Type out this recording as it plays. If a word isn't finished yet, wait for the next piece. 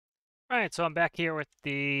Alright, so I'm back here with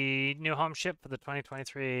the new Homeship for the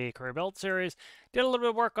 2023 Career Build series. Did a little bit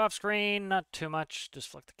of work off screen, not too much. Just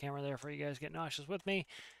flick the camera there for you guys to get nauseous with me.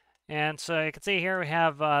 And so you can see here we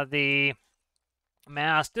have the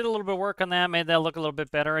mask. Did a little bit of work on that, made that look a little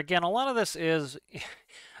bit better. Again, a lot of this is,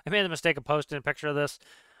 I made the mistake of posting a picture of this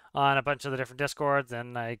on a bunch of the different Discords,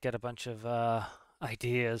 and I get a bunch of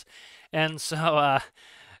ideas. And so,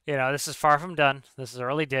 this is far from done. This is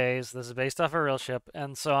early days. This is based off a real ship,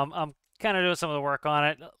 and so I'm kind of doing some of the work on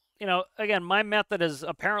it. Again, my method is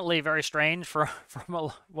apparently very strange for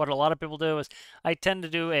what a lot of people do. Is I tend to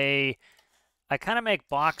do I kind of make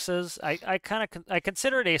boxes. I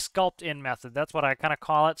consider it a sculpt-in method. That's what I kind of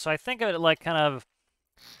call it. So I think of it like kind of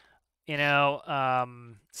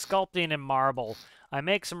sculpting in marble. I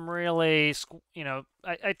make some really,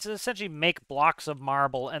 I essentially make blocks of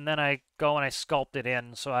marble and then I go and I sculpt it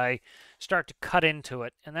in. So I start to cut into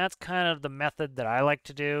it. And that's kind of the method that I like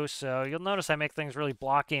to do. So you'll notice I make things really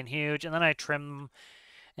blocky and huge and then I trim them.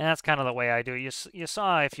 And that's kind of the way I do it. You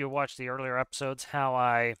saw if you watched the earlier episodes how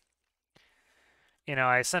I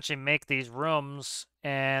essentially make these rooms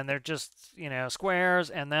and they're just, squares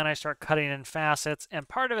and then I start cutting in facets. And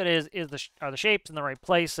part of it are the shapes in the right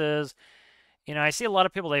places. I see a lot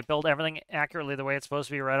of people, they build everything accurately the way it's supposed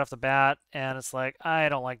to be right off the bat, and it's like, I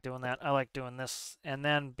don't like doing that. I like doing this. And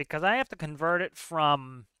then because I have to convert it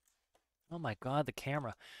from, oh my God, the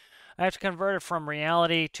camera. I have to convert it from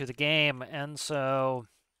reality to the game. And so,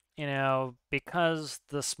 because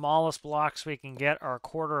the smallest blocks we can get are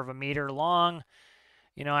 1/4 of a meter long,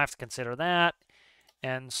 I have to consider that.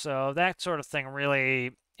 And so that sort of thing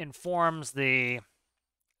really informs the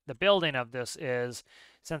building of this is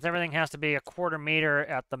since everything has to be 1/4 meter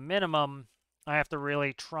at the minimum, I have to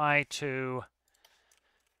really try to,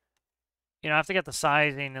 I have to get the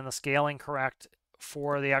sizing and the scaling correct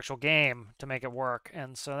for the actual game to make it work.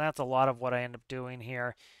 And so that's a lot of what I end up doing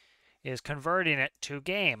here is converting it to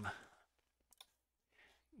game.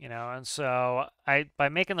 And so by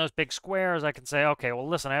making those big squares, I can say, okay, well,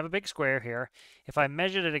 listen, I have a big square here. If I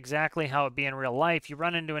measured it exactly how it'd be in real life, you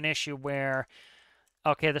run into an issue where,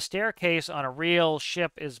 okay, the staircase on a real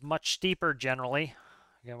ship is much steeper generally.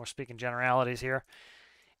 Again, we're speaking generalities here.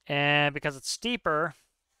 And because it's steeper,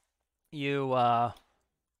 you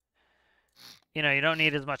you don't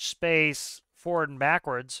need as much space forward and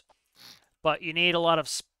backwards, but you need a lot of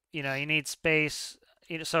you need space.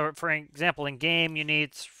 So, for example, in game you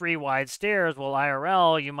need 3 wide stairs. Well,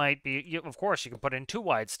 IRL you might be. Of course, you can put in 2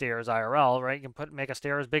 wide stairs IRL, right? You can make a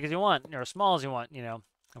stair as big as you want or as small as you want.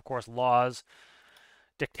 Of course, laws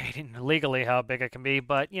dictating legally how big it can be,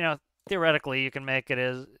 but theoretically you can make it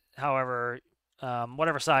as however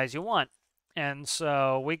whatever size you want. And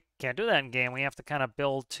so we can't do that in game. We have to kind of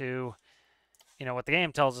build to what the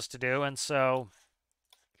game tells us to do. And so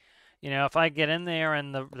if I get in there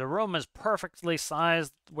and the room is perfectly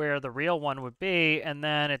sized where the real one would be, and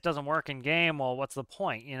then it doesn't work in game, well, what's the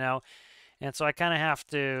point, And so I kind of have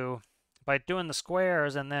to, by doing the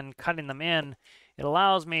squares and then cutting them in, it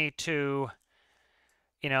allows me to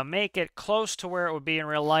make it close to where it would be in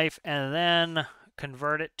real life and then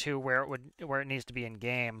convert it to where it needs to be in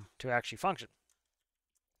game to actually function.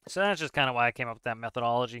 So that's just kind of why I came up with that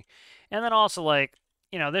methodology. And then also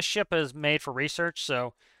this ship is made for research,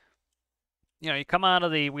 so you come out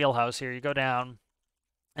of the wheelhouse here, you go down,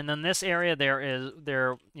 and then this area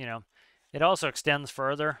it also extends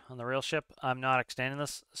further on the real ship. I'm not extending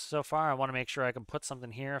this so far. I want to make sure I can put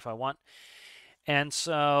something here if I want. And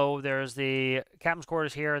so there's the captain's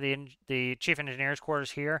quarters here, the chief engineer's quarters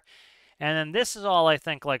here. And then this is all, I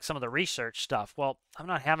think, like some of the research stuff. Well, I'm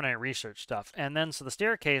not having any research stuff. And then so the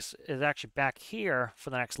staircase is actually back here for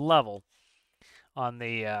the next level on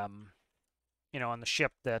the, on the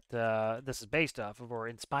ship that this is based off of or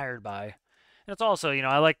inspired by. And it's also,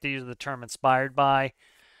 I like to use the term inspired by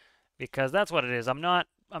because that's what it is. I'm not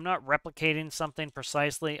replicating something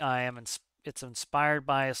precisely. It's inspired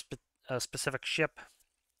by a specific ship,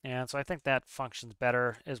 and so I think that functions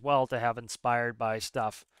better as well to have inspired by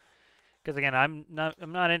stuff. Because again, I'm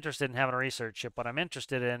not interested in having a research ship. What I'm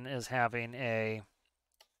interested in is having a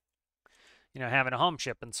home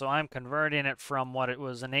ship, and so I'm converting it from what it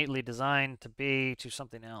was innately designed to be to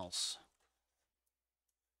something else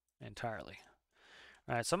entirely.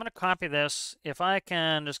 All right, so I'm going to copy this. If I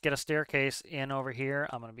can just get a staircase in over here,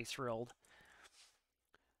 I'm going to be thrilled.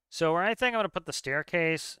 So where I think I'm going to put the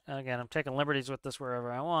staircase, again, I'm taking liberties with this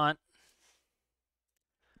wherever I want.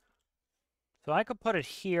 So I could put it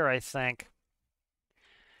here, I think,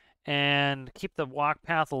 and keep the walk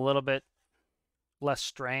path a little bit less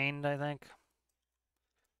strained, I think.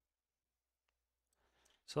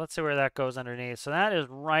 So let's see where that goes underneath. So that is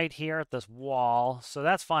right here at this wall. So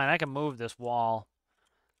that's fine. I can move this wall.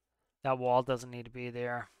 That wall doesn't need to be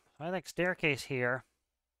there. So I think staircase here.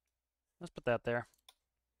 Let's put that there.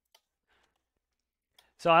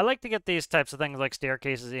 So I like to get these types of things like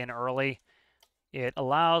staircases in early. It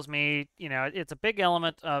allows me, you know, it's a big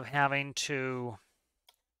element of having to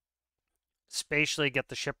spatially get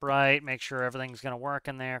the ship right, make sure everything's going to work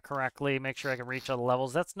in there correctly, make sure I can reach all the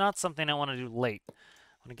levels. That's not something I want to do late.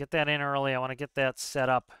 I want to get that in early. I want to get that set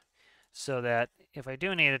up so that if I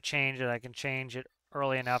do need to change it, I can change it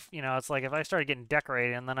early enough. You know, it's like if I started getting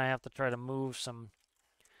decorated and then I have to try to move some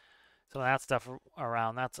of that stuff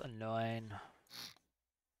around, that's annoying.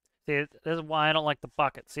 See, this is why I don't like the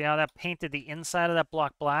bucket. See how that painted the inside of that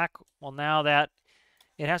block black? Well, now that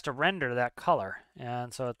it has to render that color,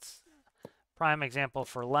 and so it's prime example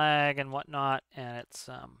for lag and whatnot, and it's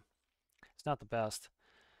not the best.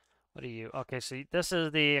 What do you? Okay, so this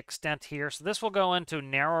is the extent here. So this will go into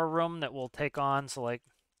narrow room that will take on. So like,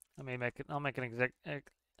 let me make it. I'll make an exec.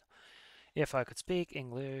 If I could speak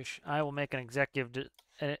English, I will make an executive.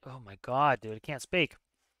 Oh my God, dude, I can't speak.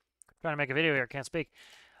 I'm trying to make a video here, I can't speak.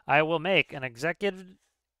 I will make an executive.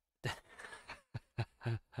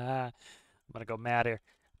 I'm gonna go mad here.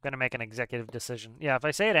 I'm gonna make an executive decision. Yeah, if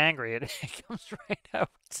I say it angry, it comes right out.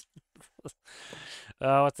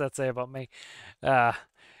 What's that say about me?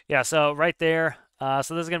 Yeah, so right there.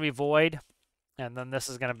 So this is gonna be void, and then this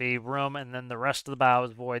is gonna be room, and then the rest of the bow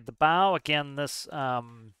is void. The bow, again, this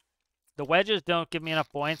the wedges don't give me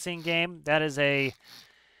enough buoyancy in game. That is an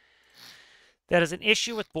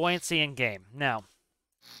issue with buoyancy in game. Now,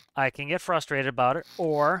 I can get frustrated about it,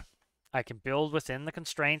 or I can build within the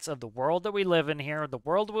constraints of the world that we live in here. The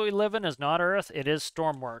world that we live in is not Earth, it is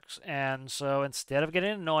Stormworks. And so instead of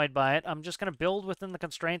getting annoyed by it, I'm just going to build within the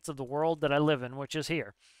constraints of the world that I live in, which is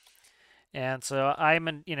here. And so I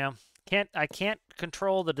can't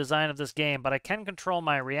control the design of this game, but I can control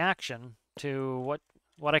my reaction to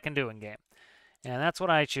what I can do in game. And that's what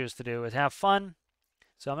I choose to do, is have fun.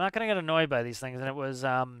 So I'm not going to get annoyed by these things. And it was,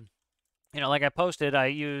 like I posted, I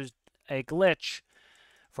used a glitch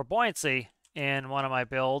for buoyancy in one of my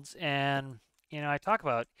builds. And, I talk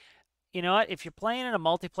about, you know what, if you're playing in a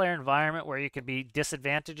multiplayer environment where you could be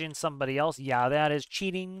disadvantaging somebody else, yeah, that is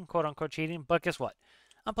cheating, quote unquote cheating. But guess what?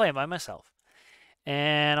 I'm playing by myself.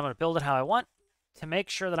 And I'm going to build it how I want to make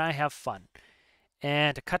sure that I have fun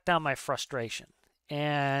and to cut down my frustration.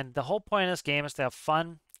 And the whole point of this game is to have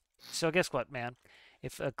fun. So guess what, man?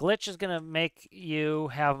 If a glitch is going to make you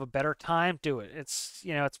have a better time, do it. It's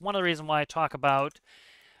one of the reasons why I talk about,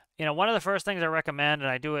 one of the first things I recommend, and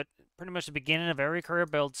I do it pretty much at the beginning of every career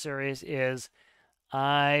build series, is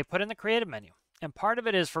I put in the creative menu. And part of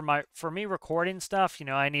it is for me recording stuff,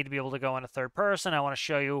 I need to be able to go in a third person. I want to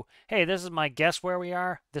show you, hey, this is my guess where we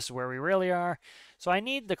are. This is where we really are. So I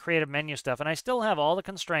need the creative menu stuff. And I still have all the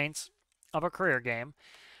constraints of a career game.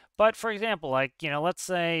 But for example, like, let's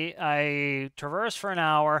say I traverse for an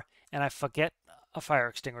hour and I forget a fire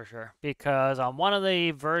extinguisher because on one of the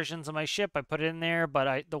versions of my ship I put it in there,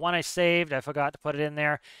 but the one I saved, I forgot to put it in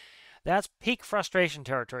there. That's peak frustration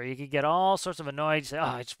territory. You could get all sorts of annoyed. You say, oh,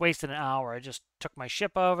 I just wasted an hour. I just took my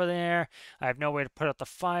ship over there. I have no way to put out the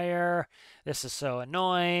fire. This is so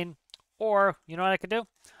annoying. Or, you know what I could do?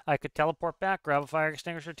 I could teleport back, grab a fire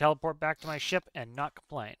extinguisher, teleport back to my ship, and not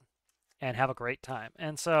complain. And have a great time.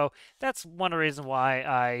 And so that's one of the reasons why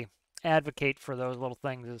I advocate for those little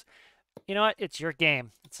things is, you know what? It's your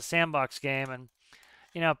game. It's a sandbox game. And,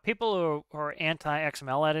 people who are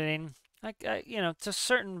anti-XML editing, to a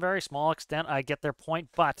certain very small extent, I get their point.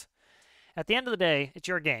 But at the end of the day, it's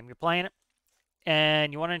your game. You're playing it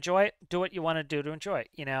and you want to enjoy it. Do what you want to do to enjoy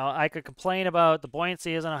it. I could complain about the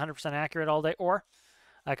buoyancy isn't 100% accurate all day, or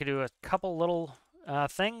I could do a couple little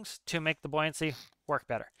things to make the buoyancy work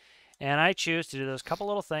better. And I choose to do those couple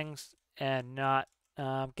little things and not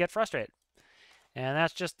get frustrated. And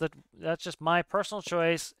that's just my personal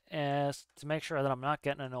choice, as to make sure that I'm not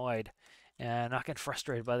getting annoyed and not getting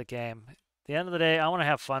frustrated by the game. At the end of the day, I want to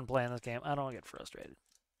have fun playing this game. I don't want to get frustrated.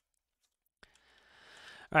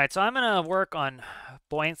 All right, so I'm going to work on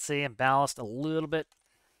buoyancy and ballast a little bit.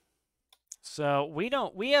 So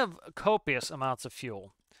we have copious amounts of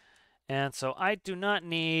fuel. And so I do not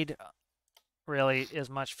need really as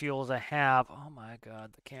much fuel as I have. Oh my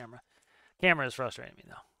God, the camera is frustrating me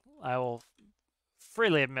though. I will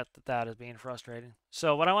freely admit that is being frustrating.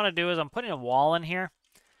 So what I want to do is I'm putting a wall in here.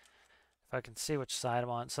 If I can see which side I'm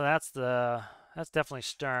on. So that's definitely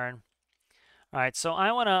stern. All right, so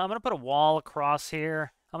I'm gonna put a wall across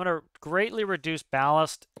here. I'm gonna greatly reduce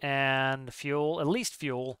ballast and fuel, at least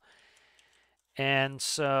fuel. And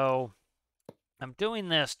so I'm doing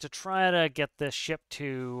this to try to get this ship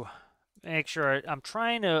to make sure I'm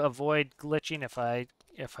trying to avoid glitching if I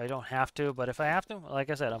don't have to, but if I have to, like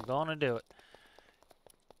I said, I'm going to do it.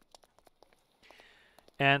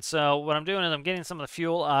 And so what I'm doing is I'm getting some of the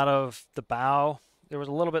fuel out of the bow. There was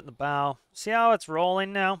a little bit in the bow. See how it's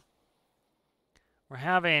rolling now? We're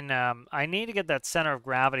having, I need to get that center of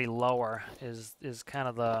gravity lower is kind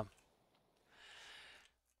of the,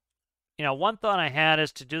 one thought I had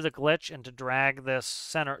is to do the glitch and to drag this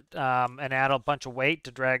center, and add a bunch of weight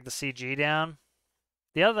to drag the CG down.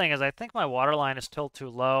 The other thing is I think my water line is still too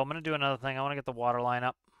low. I'm going to do another thing. I want to get the water line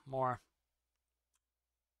up more.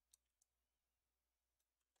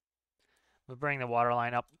 We'll bring the water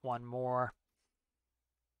line up one more.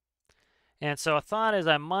 And so a thought is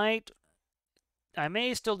I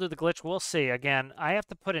may still do the glitch. We'll see. Again, I have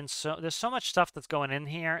to put in there's so much stuff that's going in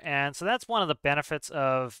here, and so that's one of the benefits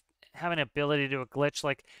of having the ability to do a glitch.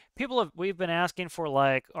 Like we've been asking for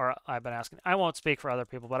or I've been asking. I won't speak for other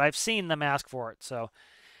people, but I've seen them ask for it. So,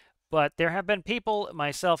 but there have been people,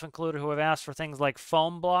 myself included, who have asked for things like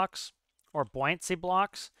foam blocks or buoyancy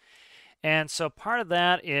blocks. And so part of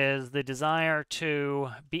that is the desire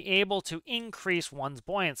to be able to increase one's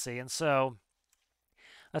buoyancy. And so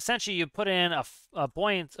essentially you put in a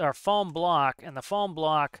buoyant or foam block, and the foam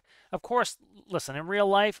block, of course, listen, in real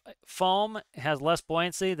life, foam has less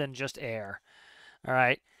buoyancy than just air. All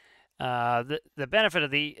right. The benefit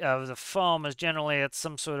of the foam is generally it's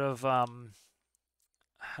some sort of I don't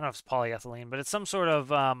know if it's polyethylene, but it's some sort of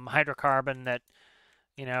hydrocarbon that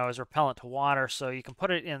is repellent to water. So you can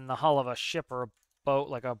put it in the hull of a ship or a boat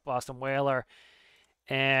like a Boston whaler,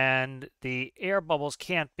 and the air bubbles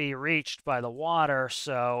can't be reached by the water.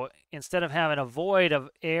 So instead of having a void of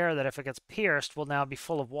air that if it gets pierced will now be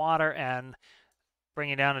full of water and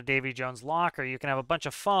bring you down to Davy Jones' locker, you can have a bunch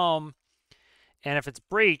of foam, and if it's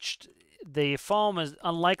breached, the foam is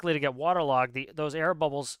unlikely to get waterlogged. Those air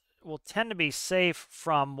bubbles will tend to be safe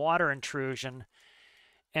from water intrusion,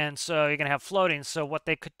 and so you're going to have floating. So what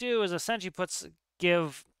they could do is essentially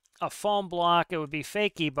give a foam block. It would be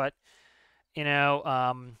fakey, but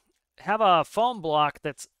have a foam block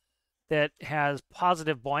that has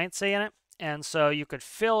positive buoyancy in it, and so you could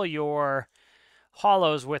fill your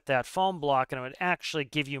hollows with that foam block, and it would actually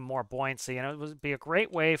give you more buoyancy. And it would be a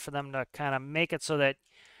great way for them to kind of make it so that,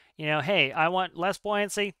 hey, I want less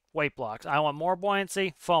buoyancy, weight blocks. I want more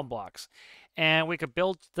buoyancy, foam blocks. And we could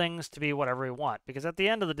build things to be whatever we want, because at the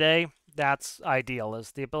end of the day, that's ideal,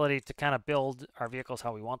 is the ability to kind of build our vehicles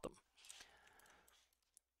how we want them.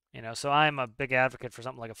 So I'm a big advocate for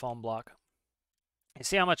something like a foam block. You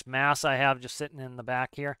see how much mass I have just sitting in the back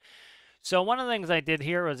here? So one of the things I did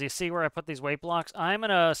here was, you see where I put these weight blocks? I'm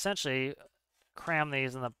going to essentially cram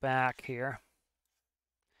these in the back here.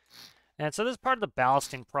 And so this is part of the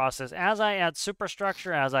ballasting process. As I add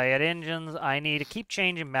superstructure, as I add engines, I need to keep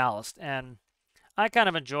changing ballast. And I kind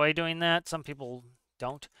of enjoy doing that. Some people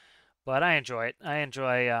don't, but I enjoy it. I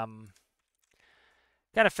enjoy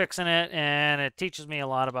kind of fixing it, and it teaches me a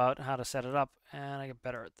lot about how to set it up, and I get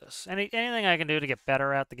better at this. Anything I can do to get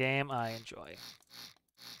better at the game, I enjoy.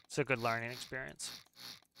 It's a good learning experience.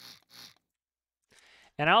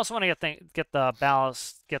 And I also want to get the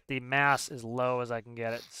ballast, get the mass as low as I can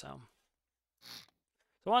get it. So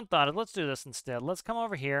one thought is, let's do this instead. Let's come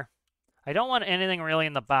over here. I don't want anything really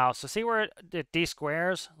in the bow. So see where it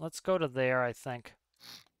D-squares? Let's go to there, I think.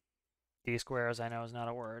 D-squares, I know, is not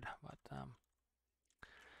a word, but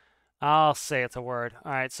I'll say it's a word.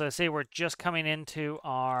 All right, so see, we're just coming into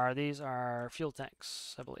these are fuel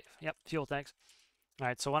tanks, I believe. Yep, fuel tanks. All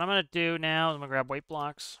right, so what I'm going to do now is I'm going to grab weight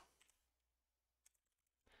blocks.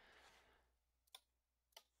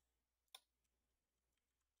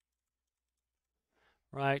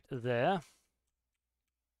 Right there.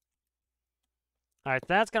 All right,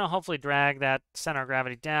 that's going to hopefully drag that center of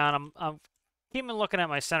gravity down. I'm keeping looking at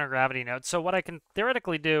my center of gravity nodes. So what I can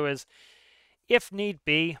theoretically do is, if need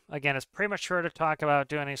be, again, it's premature to talk about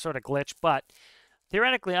doing any sort of glitch, but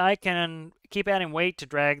theoretically I can keep adding weight to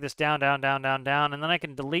drag this down, down, down, down, down, and then I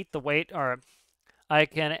can delete the weight, or I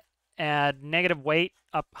can add negative weight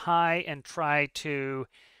up high and try to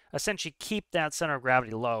essentially keep that center of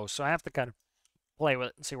gravity low. So I have to kind of play with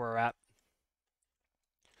it and see where we're at.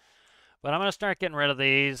 But I'm going to start getting rid of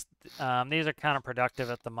these. These are counterproductive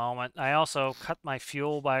at the moment. I also cut my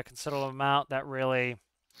fuel by a considerable amount.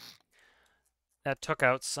 That took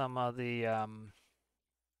out some of the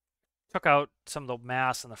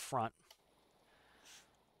mass in the front.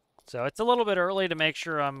 So it's a little bit early to make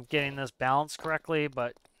sure I'm getting this balanced correctly,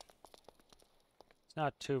 but it's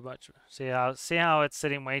not too much. See how it's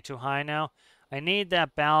sitting way too high now? I need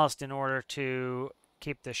that ballast in order to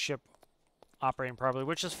keep the ship operating properly,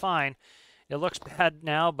 which is fine. It looks bad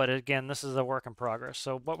now, but again, this is a work in progress.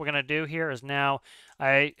 So what we're going to do here is now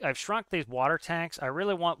I've shrunk these water tanks. I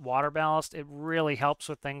really want water ballast. It really helps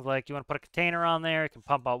with things like you want to put a container on there, you can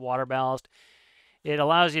pump out water ballast. It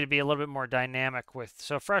allows you to be a little bit more dynamic with,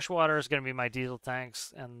 so fresh water is going to be my diesel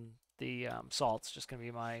tanks, and the salt's just going to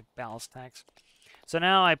be my ballast tanks. So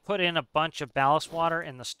now I put in a bunch of ballast water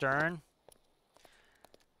in the stern.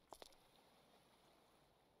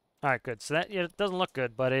 All right, good. So that it doesn't look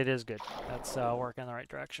good, but it is good. That's working in the right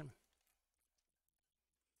direction.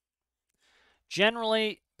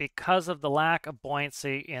 Generally, because of the lack of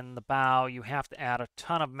buoyancy in the bow, you have to add a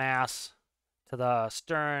ton of mass to the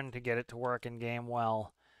stern to get it to work in game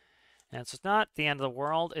well. And so it's not the end of the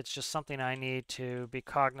world. It's just something I need to be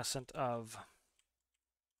cognizant of.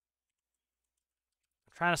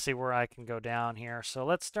 I'm trying to see where I can go down here. So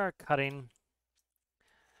let's start cutting.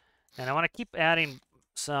 And I want to keep adding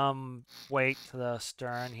some weight to the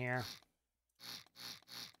stern here.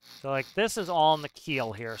 So like this is all in the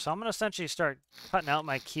keel here. So I'm going to essentially start cutting out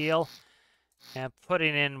my keel and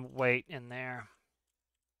putting in weight in there.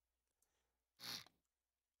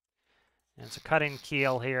 And so cutting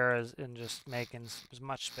keel here is and just making as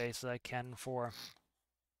much space as I can for.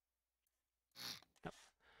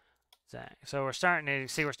 So we're starting to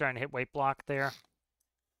see we're starting to hit weight block there.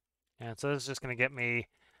 And so this is just going to get me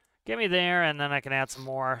there, and then I can add some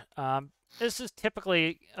more. This is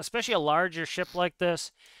typically, especially a larger ship like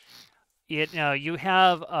this, you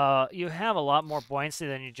have a lot more buoyancy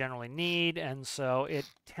than you generally need, and so it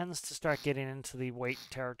tends to start getting into the weight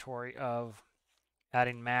territory of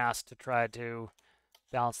adding mass to try to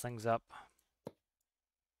balance things up.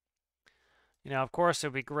 Of course, it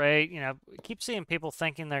would be great. Keep seeing people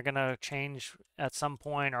thinking they're going to change at some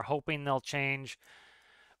point or hoping they'll change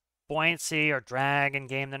buoyancy or drag in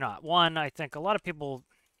game. They're not. One, I think a lot of people,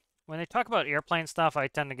 when they talk about airplane stuff, I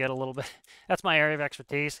tend to get a little bit, that's my area of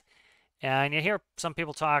expertise. And you hear some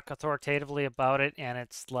people talk authoritatively about it, and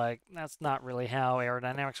it's like, that's not really how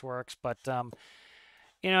aerodynamics works. But,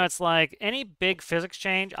 it's like any big physics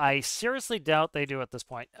change, I seriously doubt they do at this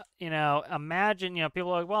point. Imagine,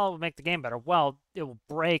 people are like, well, it will make the game better. Well, it will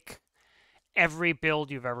break every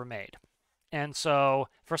build you've ever made. And so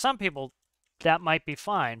for some people, that might be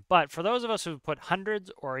fine. But for those of us who put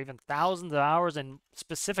hundreds or even thousands of hours in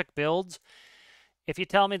specific builds, if you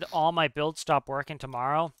tell me that all my builds stop working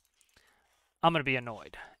tomorrow, I'm going to be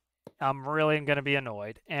annoyed. I'm really going to be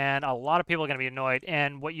annoyed. And a lot of people are going to be annoyed.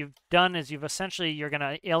 And what you've done is you're going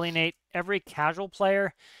to alienate every casual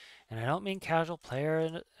player. And I don't mean casual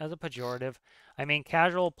player as a pejorative. I mean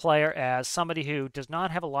casual player as somebody who does not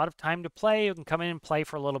have a lot of time to play, who can come in and play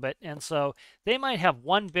for a little bit. And so they might have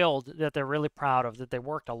one build that they're really proud of, that they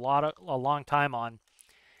worked a long time on.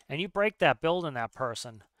 And you break that build in that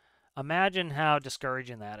person. Imagine how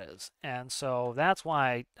discouraging that is. And so that's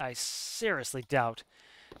why I seriously doubt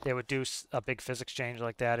they would do a big physics change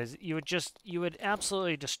like that. Is you would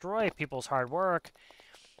absolutely destroy people's hard work.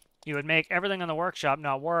 You would make everything in the workshop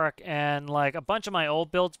not work. And like a bunch of my old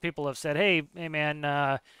builds, people have said, hey man,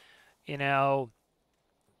 are you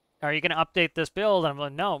going to update this build? And I'm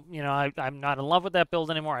like, no, I'm not in love with that build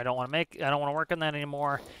anymore. I don't want to work on that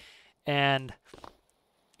anymore. And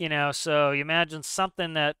so you imagine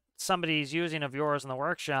something that somebody's using of yours in the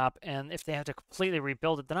workshop, and if they have to completely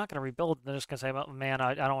rebuild it, they're not going to rebuild it. They're just going to say, well, man,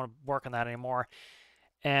 I don't want to work on that anymore.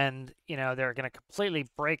 And, they're going to completely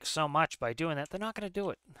break so much by doing that. They're not going to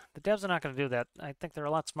do it. The devs are not going to do that. I think they're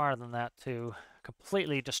a lot smarter than that to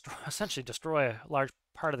completely essentially destroy a large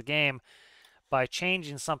part of the game by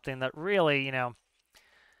changing something that really,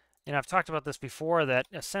 I've talked about this before, that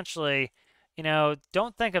essentially,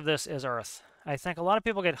 don't think of this as Earth. I think a lot of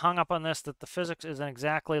people get hung up on this, that the physics isn't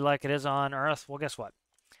exactly like it is on Earth. Well, guess what?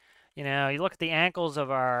 You look at the ankles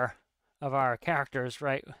of our characters,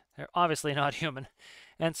 right? They're obviously not human.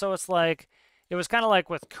 And so it's like, it was kind of like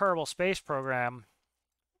with Kerbal Space Program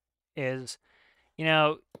is,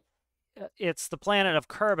 it's the planet of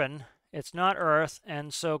Kerbin. It's not Earth,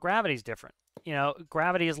 and so gravity's different.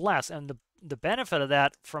 Gravity is less, and the benefit of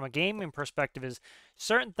that from a gaming perspective is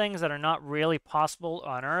certain things that are not really possible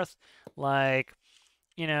on Earth, like,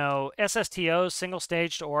 SSTOs, single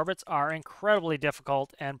stage orbits, are incredibly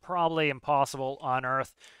difficult and probably impossible on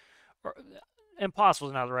Earth. Or, impossible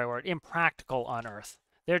is not the right word, impractical on Earth.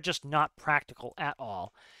 They're just not practical at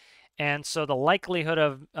all. And so the likelihood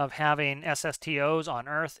of having SSTOs on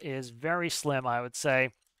Earth is very slim, I would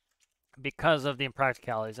say, because of the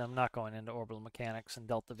impracticalities. I'm not going into orbital mechanics and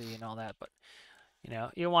delta V and all that, but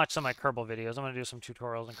you watch some of my Kerbal videos. I'm going to do some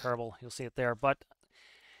tutorials in Kerbal. You'll see it there. But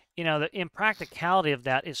the impracticality of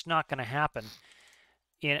that is not going to happen.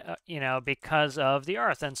 because of the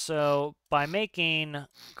Earth. And so by making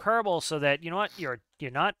Kerbal so that, you know what, you're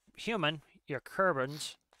not human, you're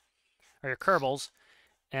Kerbins, or you're Kerbals,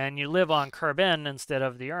 and you live on Kerbin instead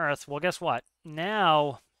of the Earth, well, guess what?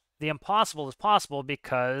 Now the impossible is possible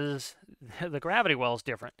because the gravity well is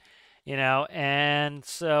different, and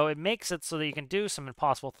so it makes it so that you can do some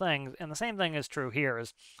impossible things. And the same thing is true here.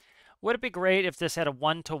 Would it be great if this had a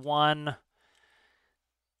one-to-one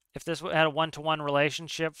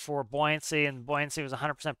relationship for buoyancy, and buoyancy was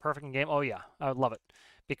 100% perfect in game? Oh yeah, I would love it,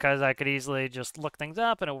 because I could easily just look things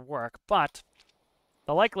up and it would work. But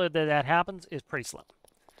the likelihood that that happens is pretty slim.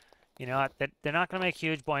 They're not going to make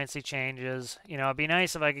huge buoyancy changes. It'd be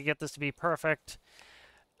nice if I could get this to be perfect.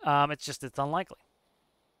 It's unlikely.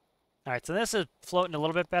 All right, so this is floating a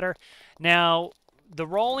little bit better. Now, the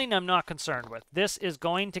rolling I'm not concerned with. This is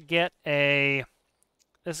going to get a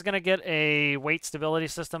weight stability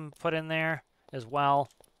system put in there as well.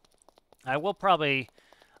 I'm going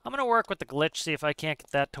to work with the glitch, see if I can't get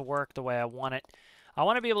that to work the way I want it. I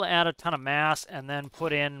want to be able to add a ton of mass and then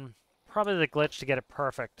put in probably the glitch to get it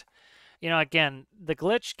perfect. Again, the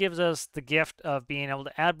glitch gives us the gift of being able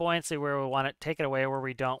to add buoyancy where we want it, take it away where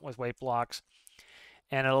we don't with weight blocks.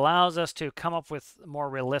 And it allows us to come up with more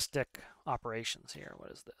realistic operations here.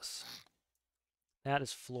 What is this? That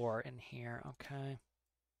is floor in here. Okay.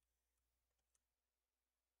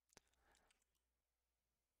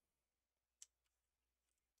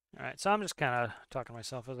 All right, so I'm just kind of talking to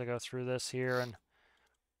myself as I go through this here, and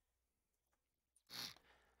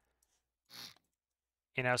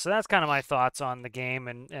so that's kind of my thoughts on the game,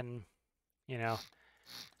 and the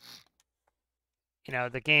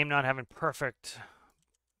game not having perfect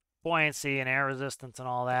buoyancy and air resistance and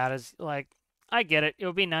all that is like, I get it. It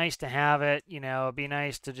would be nice to have it, it'd be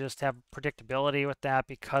nice to just have predictability with that,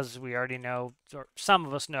 because we already know, or some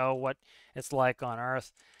of us know, what it's like on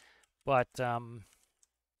Earth. But there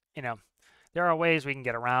are ways we can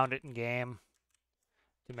get around it in game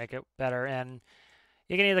to make it better, and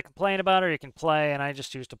you can either complain about it or you can play, and I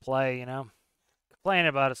just choose to play. Complaining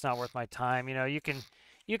about it's not worth my time. You can,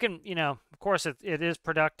 of course it is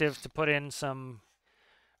productive to put in some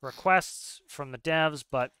requests from the devs,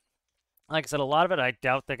 but like I said, a lot of it I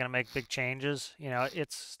doubt they're going to make big changes.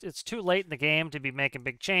 It's too late in the game to be making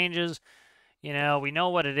big changes. We know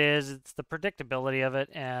what it is. It's the predictability of it,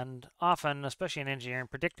 and often, especially in engineering,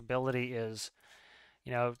 predictability is,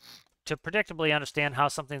 to predictably understand how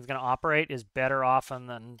something's going to operate is better often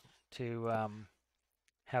than to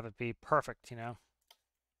have it be perfect.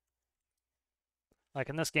 Like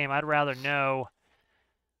in this game, I'd rather know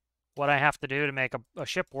what I have to do to make a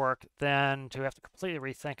ship work than to have to completely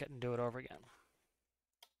rethink it and do it over again.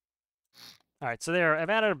 All right, so there, I've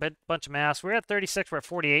added a bunch of mass. We're at 36, we're at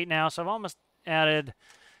 48 now, so I've almost added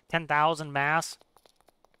 10,000 mass.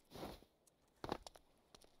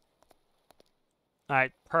 All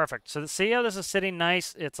right, perfect. So see how this is sitting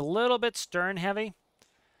nice? It's a little bit stern heavy,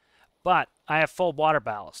 but I have full water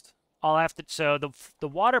ballast. So the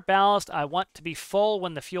water ballast I want to be full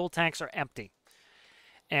when the fuel tanks are empty.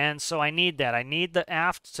 And so I need that. I need the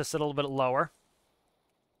aft to sit a little bit lower.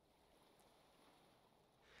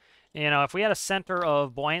 If we had a center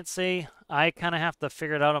of buoyancy, I kind of have to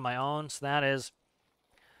figure it out on my own. So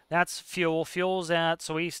that's fuel. Fuel's at,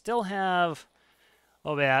 so we still have,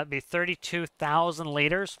 that'd be 32,000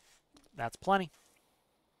 liters. That's plenty.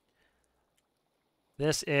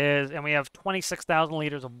 And we have 26,000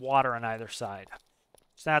 liters of water on either side.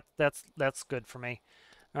 So that's good for me.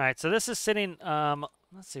 All right, so this is sitting,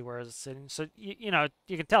 let's see, where is it sitting? So, you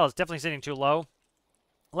can tell it's definitely sitting too low.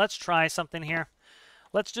 Let's try something here.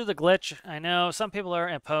 Let's do the glitch. I know some people are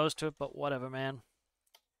opposed to it, but whatever, man.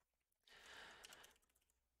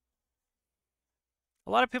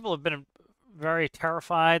 A lot of people have been very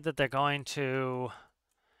terrified that they're going to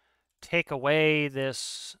take away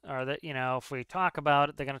this, or that, if we talk about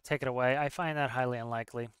it, they're going to take it away. I find that highly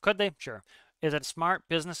unlikely. Could they? Sure. Is it a smart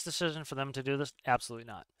business decision for them to do this? Absolutely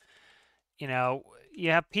not.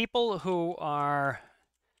 You have people who are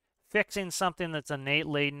fixing something that's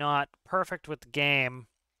innately not perfect with the game,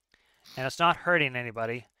 and it's not hurting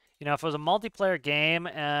anybody. If it was a multiplayer game,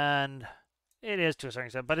 and it is to a certain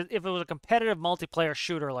extent, but if it was a competitive multiplayer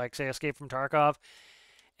shooter, like, say, Escape from Tarkov,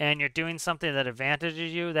 and you're doing something that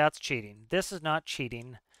advantages you, that's cheating. This is not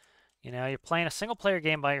cheating. You're playing a single-player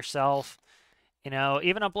game by yourself.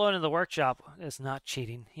 Even uploading to the workshop is not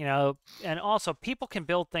cheating. And also people can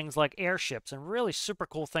build things like airships and really super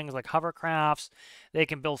cool things like hovercrafts. They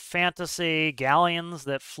can build fantasy galleons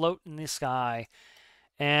that float in the sky.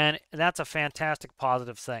 And that's a fantastic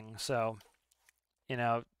positive thing. So,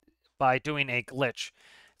 by doing a glitch,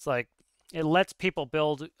 it's like, It lets people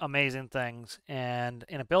build amazing things, and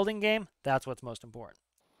in a building game, that's what's most important.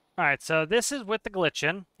 All right, so this is with the glitch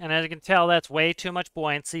in, and as you can tell, that's way too much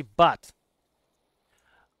buoyancy, but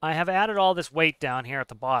I have added all this weight down here at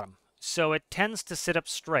the bottom, so it tends to sit up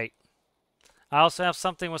straight. I also have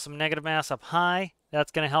something with some negative mass up high.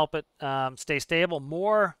 That's going to help it stay stable,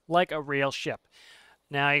 more like a real ship.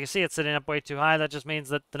 Now, you can see it's sitting up way too high. That just means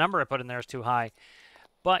that the number I put in there is too high.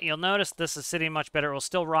 But you'll notice this is sitting much better. It will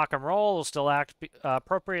still rock and roll. It will still act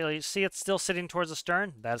appropriately. See, it's still sitting towards the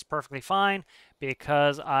stern. That is perfectly fine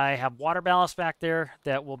because I have water ballast back there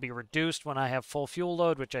that will be reduced when I have full fuel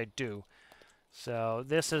load, which I do. So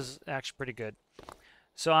this is actually pretty good.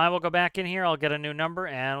 So I will go back in here. I'll get a new number,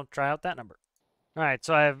 and I'll try out that number. All right,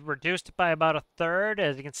 so I've reduced it by about a third.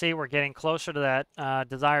 As you can see, we're getting closer to that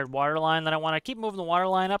desired water line that I want. I keep moving the water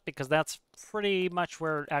line up because that's pretty much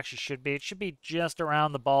where it actually should be. It should be just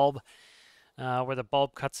around the bulb where the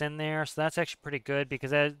bulb cuts in there. So that's actually pretty good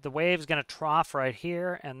because the wave is going to trough right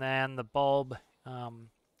here, and then the bulb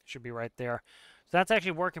should be right there. So that's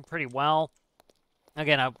actually working pretty well.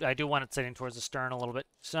 Again, I do want it sitting towards the stern a little bit.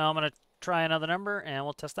 So I'm going to try another number, and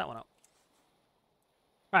we'll test that one out.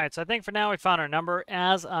 All right, so I think for now we found our number.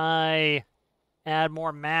 As I add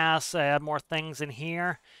more mass, I add more things in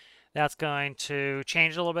here, that's going to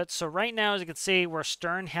change a little bit. So right now, as you can see, we're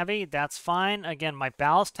stern heavy. That's fine. Again, my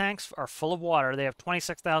ballast tanks are full of water. They have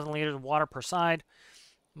 26,000 liters of water per side.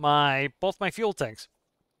 Both my fuel tanks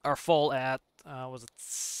are full at, was it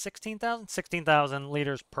 16,000? 16,000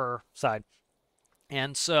 liters per side.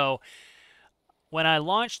 And so when I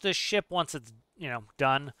launch this ship, once it's,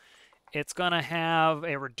 done, it's going to have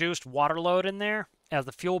a reduced water load in there. As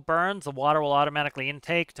the fuel burns, the water will automatically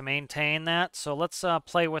intake to maintain that. So let's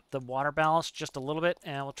play with the water ballast just a little bit,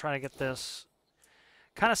 and we'll try to get this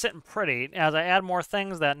kind of sitting pretty. As I add more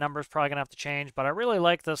things, that number is probably going to have to change, but I really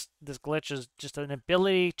like this glitch is just an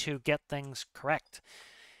ability to get things correct,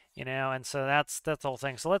 and so that's the whole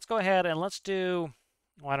thing. So let's go ahead and let's do,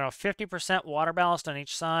 I don't know, 50% water ballast on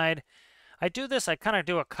each side. I do this, I kind of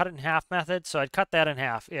do a cut it in half method, so I'd cut that in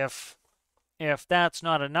half. If that's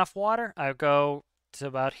not enough water, I go to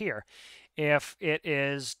about here. If it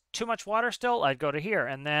is too much water still, I'd go to here.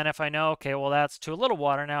 And then if I know, okay, well, that's too little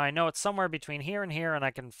water, now I know it's somewhere between here, and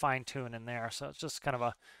I can fine-tune in there. So it's just kind of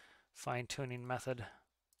a fine-tuning method.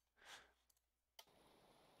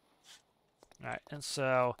 All right, and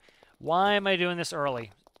so why am I doing this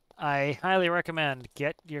early? I highly recommend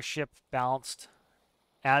get your ship balanced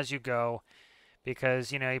as you go.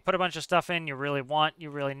 Because, you put a bunch of stuff in you really want, you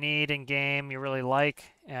really need in game, you really like,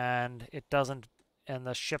 and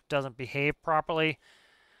the ship doesn't behave properly,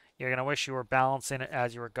 you're going to wish you were balancing it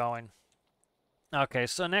as you were going. Okay,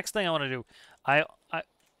 so next thing I want to do,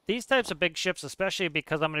 these types of big ships, especially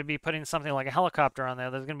because I'm going to be putting something like a helicopter on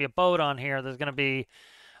there's going to be a boat on here, there's going to be,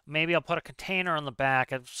 maybe I'll put a container on the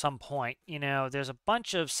back at some point. There's a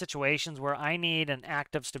bunch of situations where I need an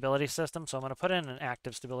active stability system, so I'm going to put in an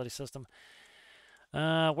active stability system.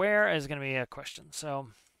 Where is going to be a question. So,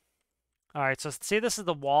 all right. So see, this is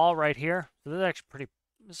the wall right here. So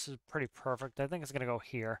this is pretty perfect. I think it's going to go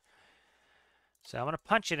here. So I'm going to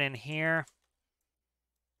punch it in here.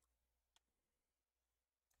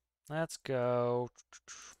 Let's go.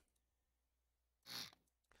 So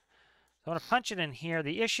I'm going to punch it in here.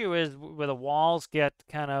 The issue is where the walls get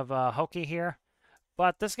kind of hokey here.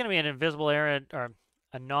 But this is going to be an invisible area, or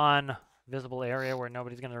a non-visible area where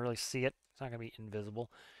nobody's going to really see it. It's not going to be invisible.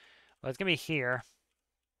 But it's going to be here.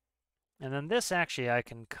 And then this, actually, I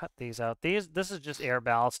can cut these out. This is just air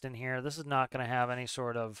ballast in here. This is not going to have any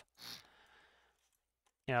sort of,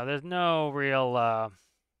 there's no real,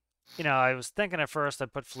 I was thinking at first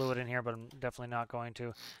I'd put fluid in here, but I'm definitely not going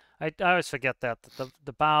to. I always forget that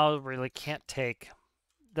the bow really can't take,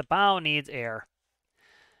 the bow needs air.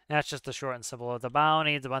 That's just the short and simple. The bow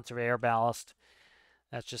needs a bunch of air ballast.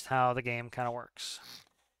 That's just how the game kind of works.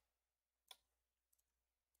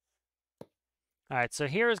 All right, so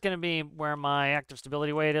here is going to be where my active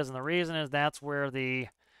stability weight is, and the reason is that's where the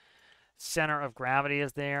center of gravity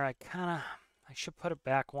is there. I should put it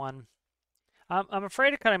back one. I'm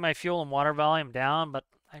afraid of cutting my fuel and water volume down, but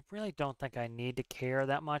I really don't think I need to care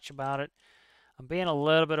that much about it. I'm being a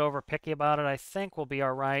little bit over picky about it. I think we'll be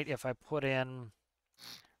all right if I put in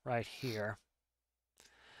right here.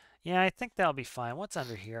 Yeah, I think that'll be fine. What's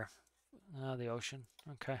under here? The ocean.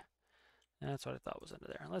 Okay. That's what I thought was under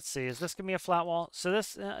there. Let's see. Is this going to be a flat wall? So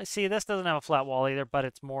this, see, this doesn't have a flat wall either, but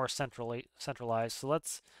it's more centralized. So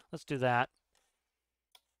let's do that.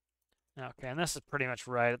 Okay, and this is pretty much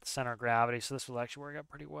right at the center of gravity, so this will actually work out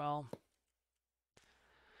pretty well.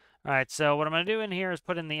 All right, so what I'm going to do in here is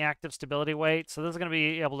put in the active stability weight. So this is going to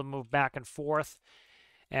be able to move back and forth.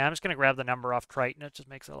 And I'm just going to grab the number off Triton. It just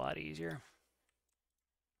makes it a lot easier.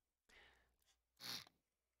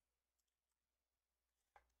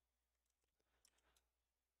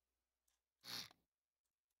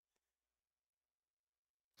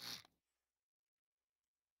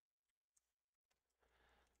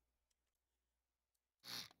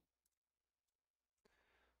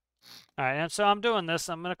 All right, and so I'm doing this.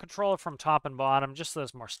 I'm going to control it from top and bottom just so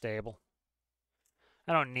it's more stable.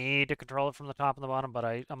 I don't need to control it from the top and the bottom, but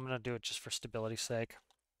I'm going to do it just for stability's sake.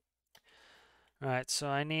 All right, so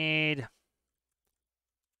I need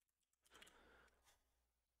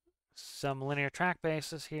some linear track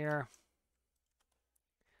bases here.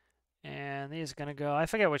 And these are going to go, I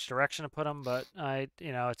forget which direction to put them, but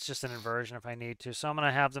it's just an inversion if I need to. So I'm going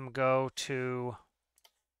to have them go to,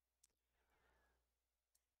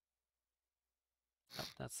 oh,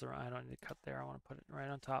 that's the, I don't need to cut there. I want to put it right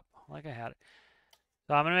on top like I had it.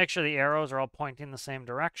 So I'm going to make sure the arrows are all pointing the same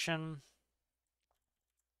direction.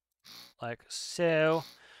 Like so.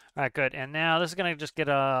 All right, good. And now this is going to just get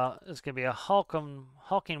this going to be a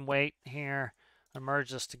hulking weight here. I'll merge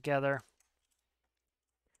this together.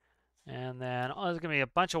 And then there's going to be a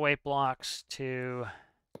bunch of weight blocks to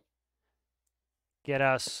get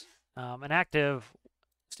us an active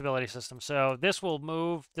stability system. So this will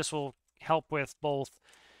move. This will help with both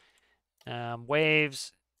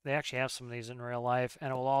waves. They actually have some of these in real life.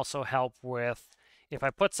 And it will also help with, if I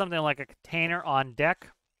put something like a container on deck,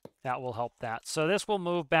 that will help that. So this will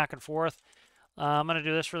move back and forth. I'm going to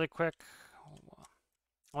do this really quick. I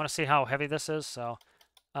want to see how heavy this is. So,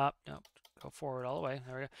 no, go forward all the way.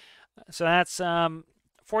 There we go. So that's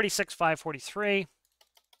 46,543.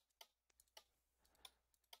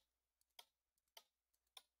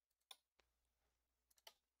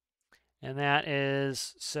 And that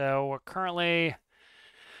is, so we're currently,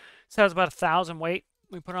 so it's about 1,000 weight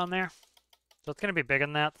we put on there. So it's going to be bigger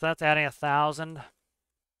than that. So that's adding 1,000.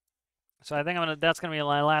 So I think that's going to be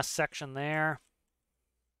my last section there.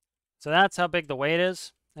 So that's how big the weight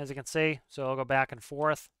is, as you can see. So I'll go back and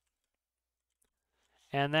forth.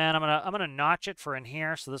 And then I'm gonna notch it for in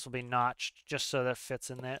here. So this will be notched just so that it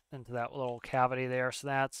fits in that into that little cavity there. So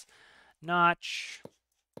that's notch,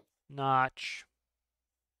 notch.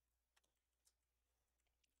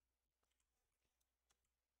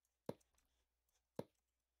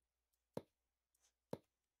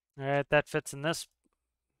 All right, that fits in this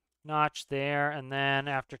notch there. And then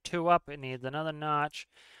after 2 up, it needs another notch.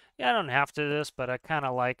 Yeah, I don't have to do this, but I kind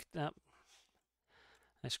of like,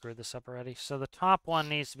 I screwed this up already. So the top one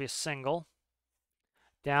needs to be a single.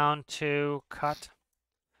 Down to cut.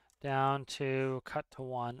 Down to cut to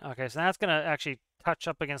 1. Okay, so that's going to actually touch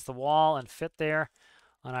up against the wall and fit there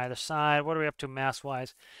on either side. What are we up to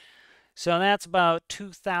mass-wise? So that's about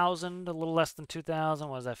 2,000, a little less than 2,000.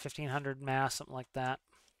 Was that 1,500 mass, something like that?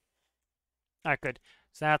 All right, good.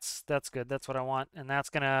 So that's good. That's what I want. And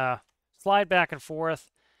that's going to slide back and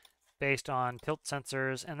forth based on tilt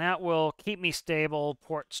sensors. And that will keep me stable,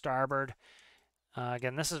 port starboard.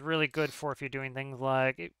 Again, this is really good for if you're doing things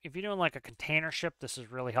like, if you're doing like a container ship, this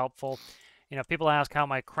is really helpful. You know, people ask how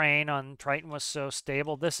my crane on Triton was so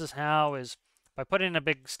stable. This is how, is by putting in a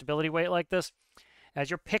big stability weight like this, as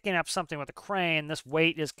you're picking up something with a crane, this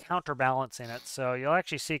weight is counterbalancing it. So you'll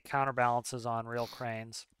actually see counterbalances on real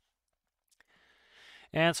cranes.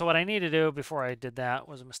 And so what I need to do before I did that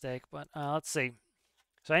was a mistake, but let's see.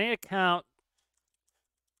 So I need to count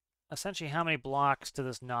essentially how many blocks to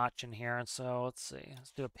this notch in here. And so let's see,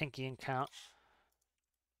 let's do a pinky and count.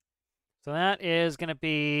 So that is going to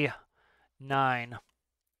be 9. All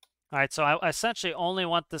right, so I essentially only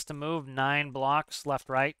want this to move 9 blocks left,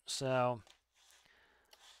 right. So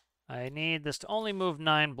I need this to only move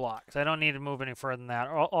 9 blocks. I don't need to move any further than that.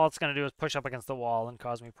 All it's going to do is push up against the wall and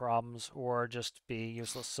cause me problems or just be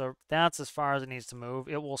useless. So that's as far as it needs to move.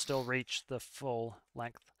 It will still reach the full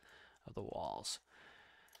length of the walls.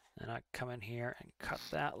 And I come in here and cut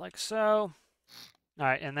that like so. All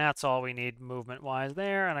right, and that's all we need movement-wise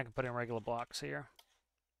there. And I can put in regular blocks here.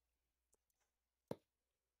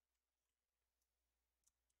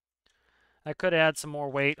 I could add some more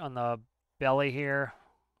weight on the belly here,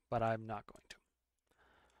 but I'm not going to.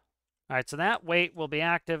 All right, so that weight will be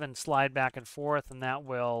active and slide back and forth, and that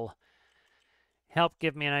will help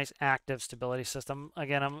give me a nice active stability system.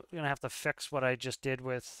 Again, I'm going to have to fix what I just did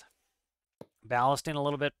with ballasting a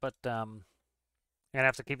little bit, but I'm going to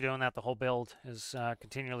have to keep doing that. The whole build is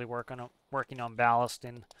continually working on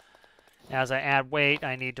ballasting. As I add weight,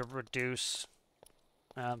 I need to reduce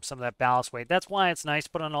some of that ballast weight. That's why it's nice to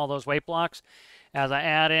put on all those weight blocks. As I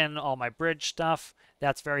add in all my bridge stuff,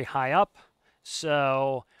 that's very high up.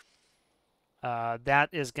 So that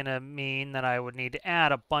is going to mean that I would need to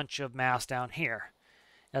add a bunch of mass down here.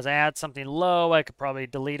 As I add something low, I could probably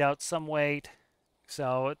delete out some weight.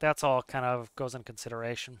 So that's all kind of goes in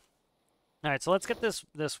consideration. All right, so let's get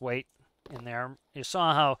this weight in there. You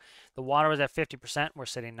saw how the water was at 50%. We're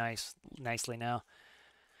sitting nicely now.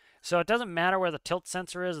 So it doesn't matter where the tilt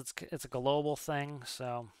sensor is. It's a global thing.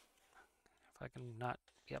 So if I can not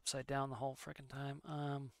be upside down the whole freaking time.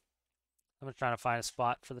 I'm just trying to find a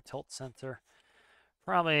spot for the tilt sensor.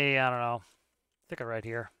 Probably, I don't know, stick it right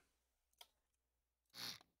here.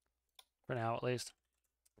 For now, at least.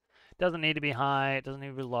 It doesn't need to be high. It doesn't need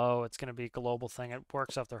to be low. It's going to be a global thing. It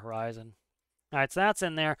works off the horizon. All right, so that's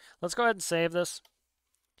in there. Let's go ahead and save this.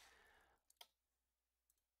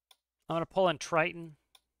 I'm going to pull in Triton.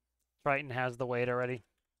 Triton has the weight already.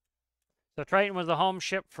 So Triton was the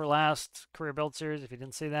Homeship for last career build series. If you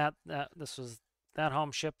didn't see that, this was that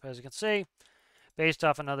Homeship, as you can see, based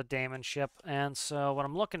off another Daemon ship. And so what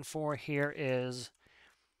I'm looking for here is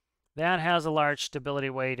that has a large stability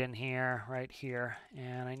weight in here, right here,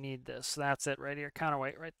 and I need this. That's it right here,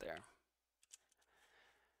 counterweight right there.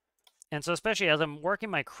 And so especially as I'm working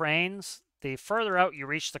my cranes, the further out you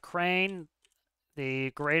reach the crane,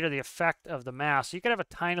 the greater the effect of the mass. So you could have a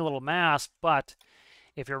tiny little mass, but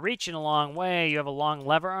if you're reaching a long way, you have a long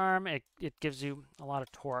lever arm, it gives you a lot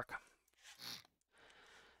of torque.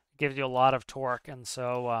 It gives you a lot of torque, and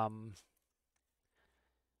so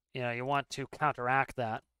you know, you want to counteract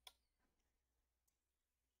that.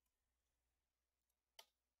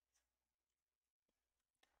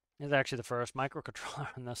 This is actually the first microcontroller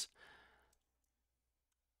on this.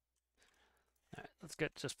 All right, let's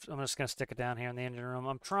get I'm just going to stick it down here in the engine room.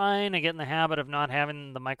 I'm trying to get in the habit of not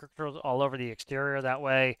having the microcontrollers all over the exterior. That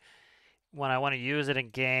way, when I want to use it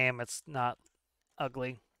in game, it's not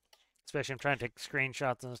ugly. Especially I'm trying to take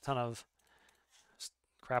screenshots and there's a ton of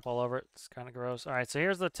crap all over it. It's kind of gross. All right, so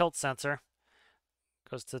here's the tilt sensor.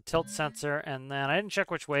 Goes to the tilt sensor, and then I didn't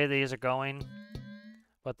check which way these are going,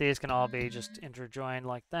 but these can all be just interjoined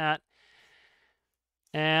like that.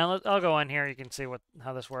 And I'll go in here. You can see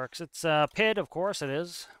how this works. It's a PID, of course it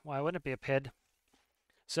is. Why wouldn't it be a PID?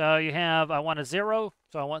 So you have, I want a 0,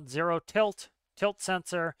 so I want 0 tilt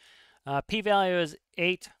sensor. P-value is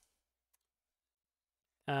 8.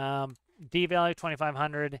 D value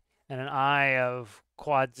 2500, and an I of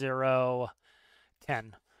quad 0,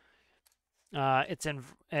 10. It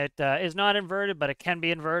is not inverted, but it can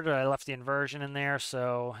be inverted. I left the inversion in there,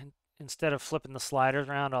 so instead of flipping the sliders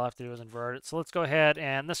around, all I have to do is invert it. So let's go ahead,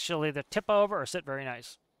 and this shall either tip over or sit very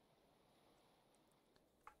nice.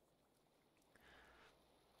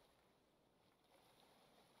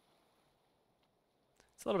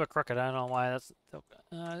 It's a little bit crooked. I don't know why. That's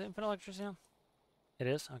infinite electricity. It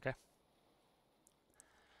is? Okay.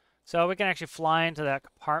 So we can actually fly into that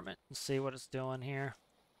compartment and see what it's doing here.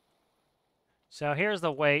 So here's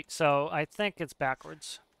the weight. So I think it's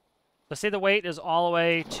backwards. So see the weight is all the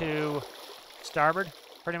way to starboard,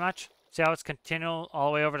 pretty much. See how it's continual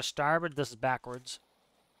all the way over to starboard? This is backwards.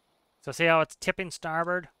 So see how it's tipping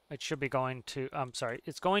starboard? It should be going to, I'm sorry,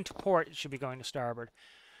 it's going to port. It should be going to starboard.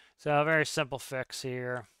 So a very simple fix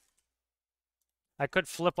here. I could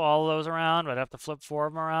flip all of those around, but I'd have to flip 4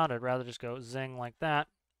 of them around. I'd rather just go zing like that.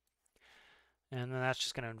 And then that's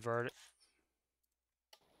just going to invert it.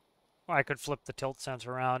 Or I could flip the tilt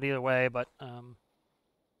sensor around either way, but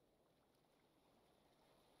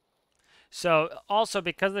so also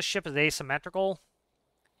because the ship is asymmetrical,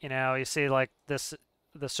 you know, you see like this,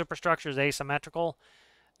 the superstructure is asymmetrical.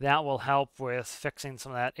 That will help with fixing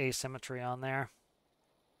some of that asymmetry on there.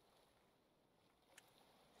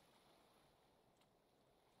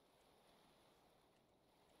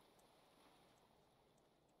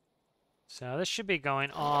 So this should be going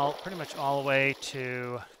pretty much all the way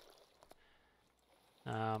to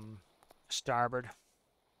starboard.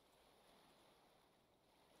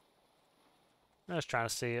 I'm just trying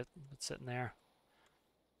to see it. It's sitting there.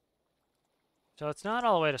 So it's not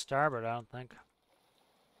all the way to starboard, I don't think.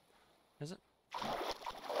 Is it?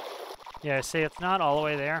 Yeah, see, it's not all the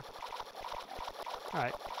way there.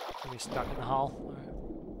 Alright. Maybe stuck in the hull.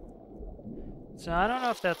 Right. So I don't know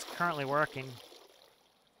if that's currently working.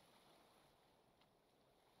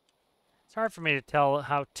 It's hard for me to tell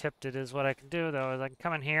how tipped it is. What I can do, though, is I can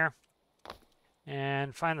come in here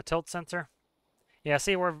and find the tilt sensor. Yeah,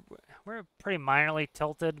 see, we're pretty minorly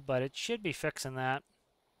tilted, but it should be fixing that.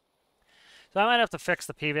 So I might have to fix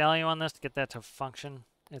the p-value on this to get that to function.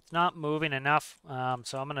 It's not moving enough,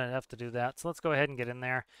 so I'm going to have to do that. So let's go ahead and get in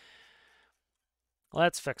there.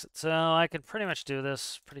 Let's fix it. So I can pretty much do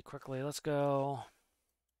this pretty quickly. Let's go.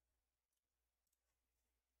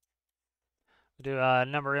 Do a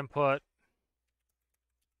number input,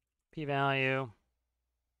 p-value,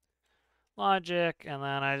 logic, and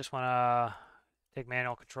then I just want to take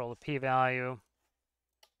manual control of p-value.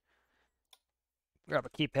 Grab a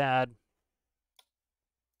keypad.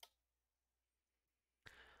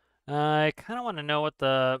 I kind of want to know what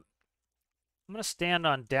the... I'm going to stand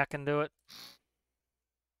on deck and do it.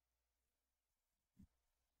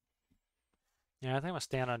 Yeah, I think I'm going to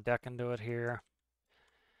stand on deck and do it here.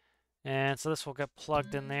 And so this will get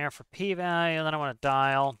plugged in there for p-value. Then I want to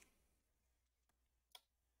dial.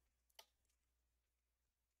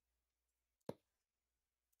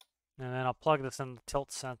 And then I'll plug this in the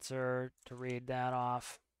tilt sensor to read that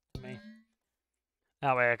off to me.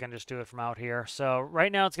 That way I can just do it from out here. So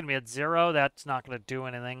right now it's going to be at 0. That's not going to do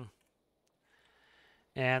anything.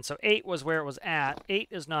 And so 8 was where it was at. 8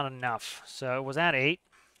 is not enough. So it was at 8.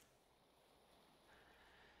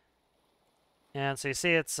 And so you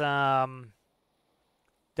see it's 002.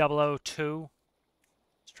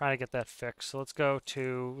 Let's try to get that fixed. So let's go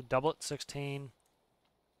to doublet 16.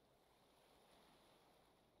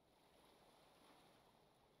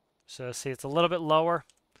 So see it's a little bit lower.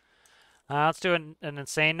 Let's do an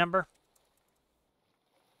insane number.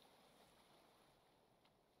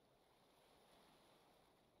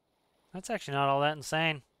 That's actually not all that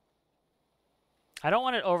insane. I don't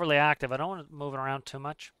want it overly active. I don't want it moving around too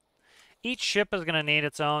much. Each ship is going to need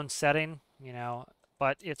its own setting, you know,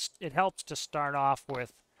 but it helps to start off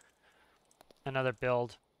with another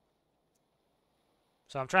build.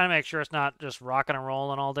 So I'm trying to make sure it's not just rocking and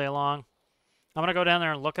rolling all day long. I'm gonna go down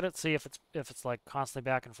there and look at it, see if it's like constantly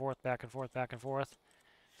back and forth, back and forth, back and forth.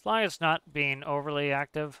 As long as it's not being overly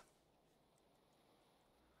active,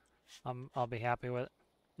 I'll be happy with it.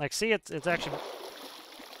 Like, see, it's actually,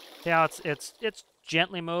 yeah, it's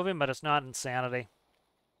gently moving, but it's not insanity.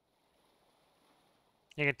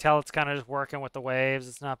 You can tell it's kind of just working with the waves.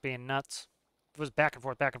 It's not being nuts. If it was back and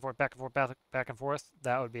forth, back and forth, back and forth, back and forth,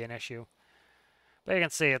 that would be an issue. But you can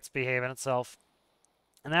see it's behaving itself.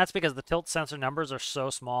 And that's because the tilt sensor numbers are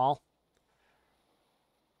so small.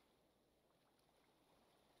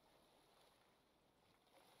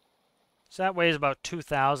 So that weighs about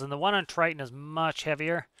 2,000. The one on Triton is much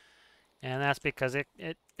heavier, and that's because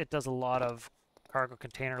it does a lot of cargo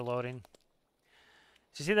container loading.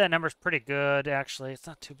 So you see that number's pretty good, actually. It's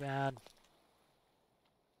not too bad.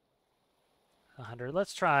 100.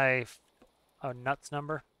 Let's try a nuts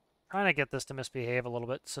number. Trying to get this to misbehave a little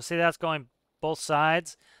bit. So see that's going both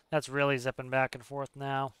sides. That's really zipping back and forth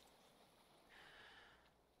now.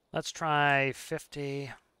 Let's try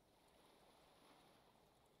 50.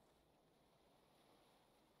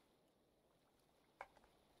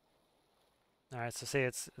 All right, so see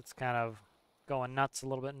it's kind of going nuts a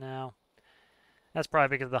little bit now. That's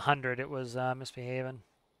probably because of the 100 it was misbehaving. I'm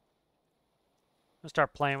gonna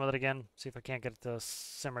start playing with it again, see if I can't get it to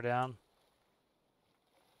simmer down.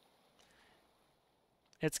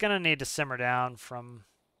 It's gonna need to simmer down from...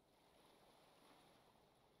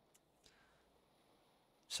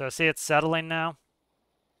 So see it's settling now?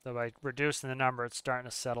 So by reducing the number, it's starting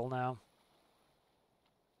to settle now.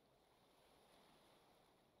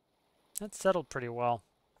 That's settled pretty well.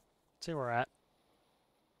 Let's see where we're at.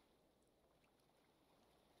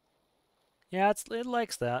 Yeah, it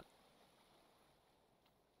likes that.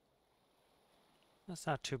 That's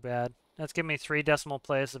not too bad. That's giving me 3 decimal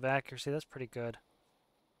places of accuracy. That's pretty good.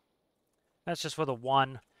 That's just with a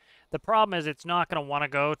 1. The problem is it's not going to want to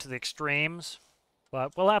go to the extremes,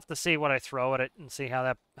 but we'll have to see what I throw at it and see how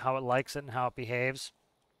it likes it and how it behaves.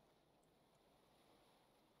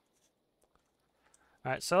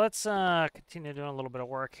 All right, so let's continue doing a little bit of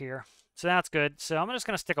work here. So that's good. So I'm just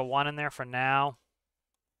going to stick a 1 in there for now.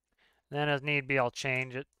 Then as need be, I'll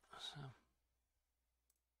change it. So,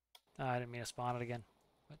 I didn't mean to spawn it again,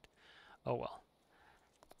 but oh well.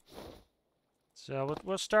 So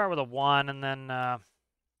we'll start with a 1, and then,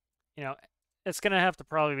 you know, it's going to have to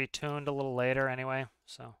probably be tuned a little later anyway,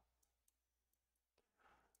 so.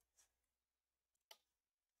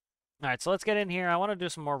 All right, so let's get in here. I want to do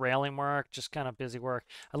some more railing work, just kind of busy work.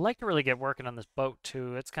 I'd like to really get working on this boat,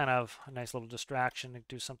 too. It's kind of a nice little distraction to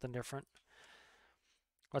do something different.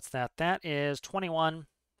 What's that? That is 21,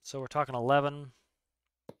 so we're talking 11.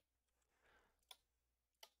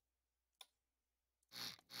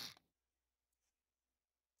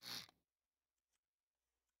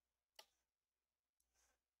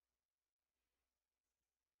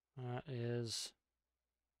 That is...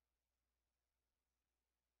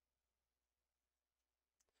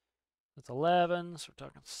 That's 11, so we're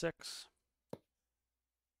talking 6.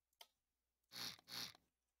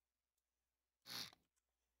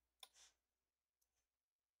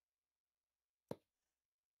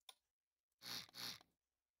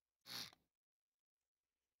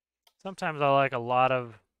 Sometimes I like to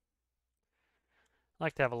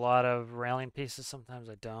have a lot of railing pieces. Sometimes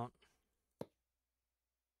I don't.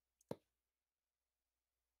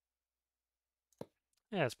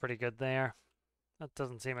 Yeah, it's pretty good there. That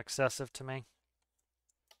doesn't seem excessive to me.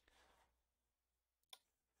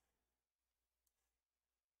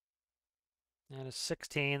 And it's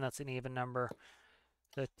 16, that's an even number.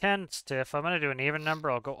 The 10 stiff, I'm going to do an even number.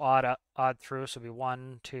 I'll go odd through, so it'll be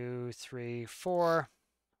 1, 2, 3, 4.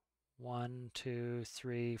 1, 2,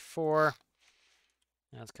 3, 4.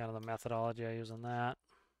 That's kind of the methodology I use on that.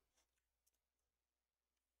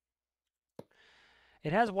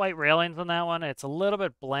 It has white railings on that one. It's a little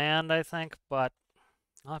bit bland, I think, but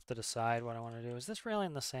I'll have to decide what I want to do. Is this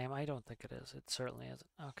railing the same? I don't think it is. It certainly isn't.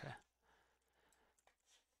 Okay.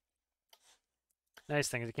 Nice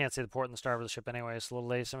thing is you can't see the port and the starboard of the ship anyway, so a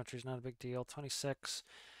little asymmetry is not a big deal. 26.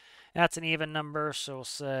 That's an even number, so we'll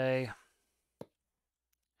say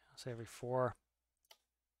every 4.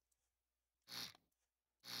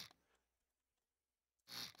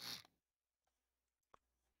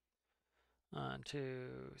 One,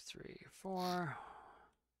 2, 3, 4.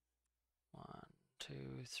 1, 2,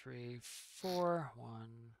 3, 4. 1.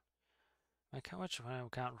 Which one am I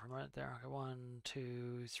counting from right there? Okay, 1,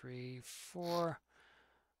 2, 3, 4.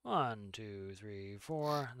 1, 2, 3,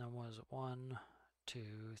 4. And then was it 1, 2,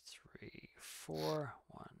 3, 4.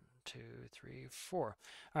 1, 2, 3, 4.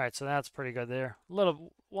 All right, so that's pretty good there.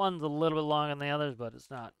 One's a little bit longer than the others, but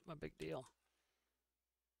it's not a big deal.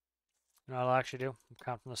 You know what I'll actually do? I'll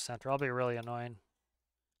count from the center. I'll be really annoying.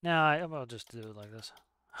 No, I'll just do it like this.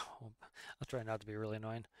 I'll try not to be really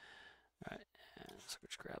annoying. All right, and so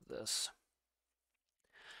just grab this.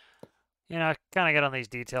 You know, I kind of get on these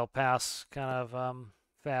detail paths kind of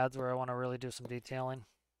fads where I want to really do some detailing.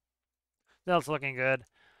 That's looking good.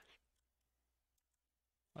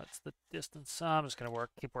 What's the distance? I'm just going to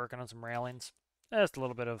keep working on some railings. Just a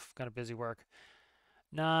little bit of kind of busy work.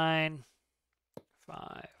 9,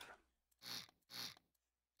 5.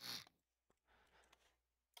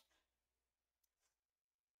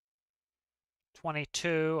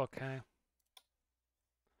 22, okay.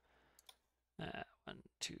 1,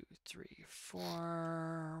 2, 3,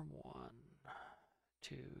 4. 1,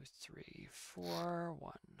 2, 3, 4.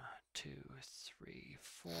 1, 2, 3,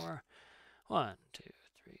 4. 1, 2,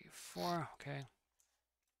 3, 4. Okay.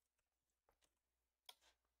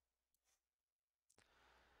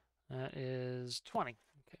 That is 20.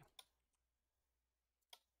 Okay.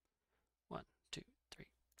 1, 2, 3,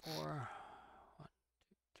 4. 1, 2,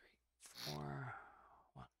 3, 4.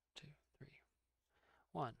 1, 2, 3.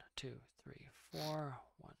 1, 2, 3, 4.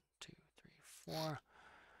 1, 2, 3, 4.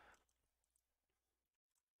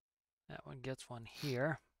 That one gets one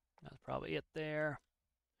here. That's probably it there.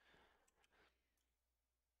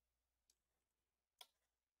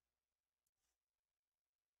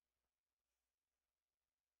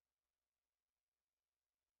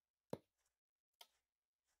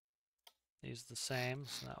 These are the same,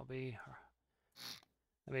 so that'll be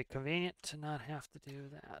convenient to not have to do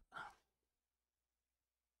that.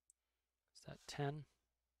 Is that 10?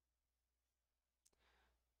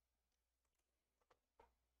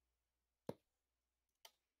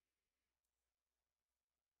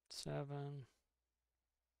 Seven.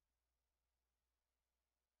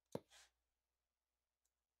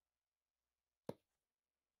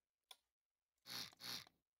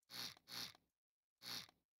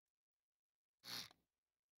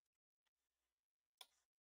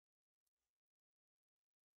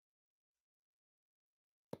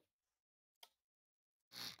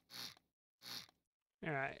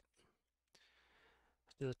 All right.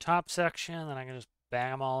 Let's do the top section, then I can just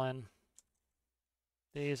bang them all in.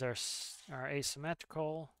 These are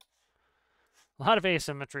asymmetrical. A lot of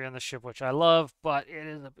asymmetry on the ship, which I love, but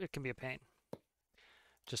it can be a pain.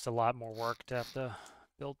 Just a lot more work to have to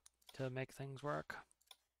build to make things work.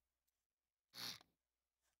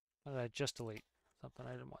 What did I just delete? Something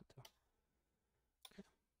I didn't want to. Okay.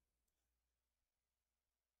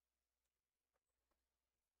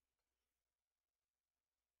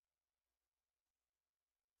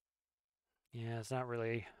 Yeah, it's not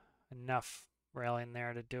really enough railing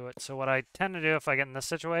there to do it. So what I tend to do if I get in this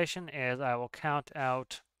situation is I will count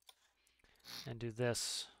out and do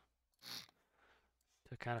this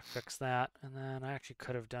to kind of fix that. And then I actually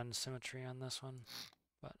could have done symmetry on this one,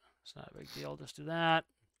 but it's not a big deal. Just do that.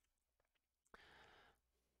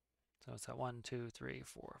 So it's at 1, 2, 3,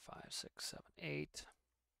 4, 5, 6, 7, 8.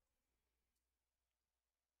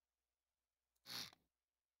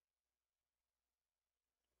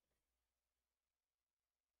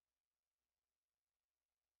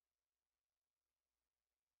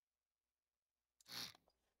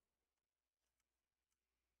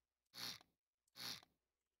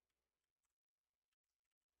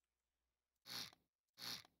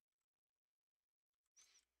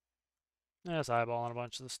 Just eyeballing a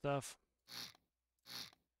bunch of the stuff.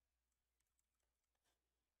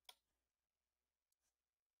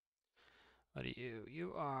 What are you?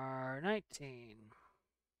 You are 19.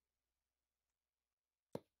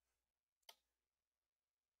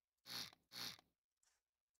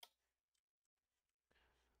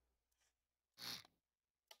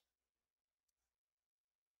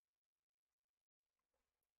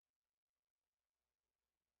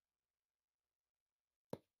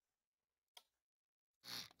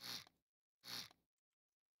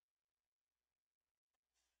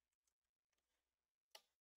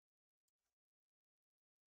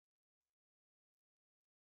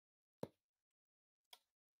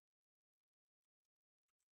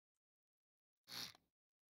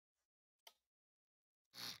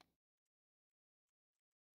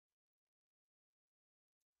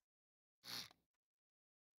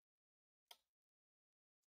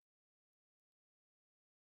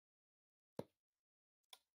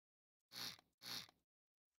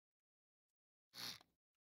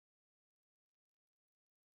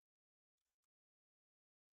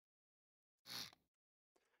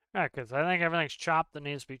 Alright, because I think everything's chopped that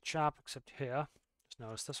needs to be chopped except here. Just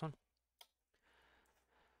notice this one.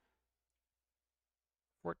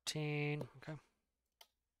 14. Okay.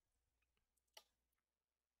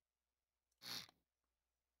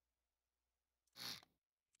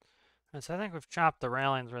 And so I think we've chopped the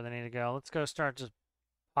railings where they need to go. Let's go start just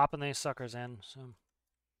popping these suckers in. So,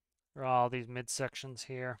 for all these midsections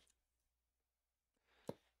here.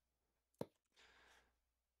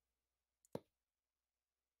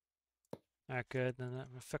 Alright, good. Then I'm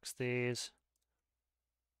going to fix these.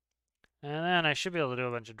 And then I should be able to do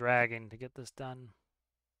a bunch of dragging to get this done.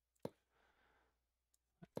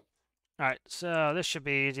 Alright, so this should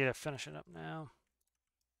be easy to finish it up now.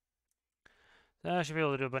 So I should be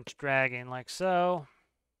able to do a bunch of dragging like so.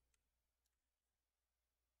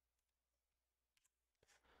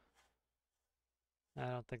 I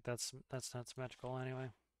don't think that's not symmetrical anyway.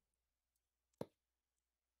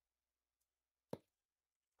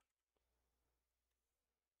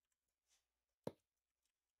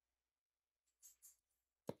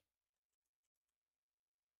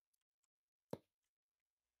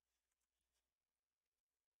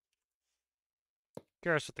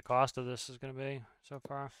 Curious what the cost of this is going to be so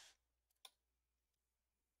far.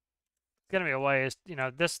 It's going to be a waste. You know,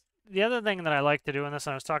 this, the other thing that I like to do in this,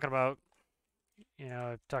 and I was talking about, you know,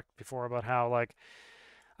 I've talked before about how, like,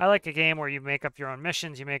 I like a game where you make up your own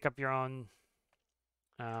missions, you make up your own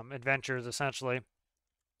adventures, essentially.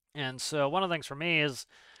 And so one of the things for me is,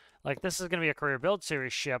 like, this is going to be a career build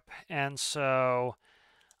series ship, and so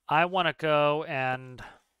I want to go and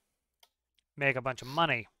make a bunch of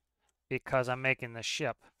money because I'm making this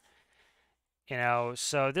ship. You know,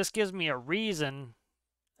 so this gives me a reason,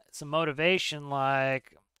 some motivation,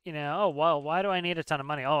 like, you know, oh, well, why do I need a ton of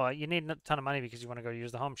money? Oh, you need a ton of money because you want to go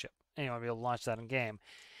use the Homeship and you want to be able to launch that in game.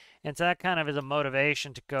 And so that kind of is a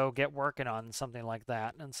motivation to go get working on something like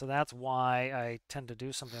that. And so that's why I tend to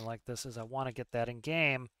do something like this, is I want to get that in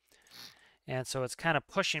game. And so it's kind of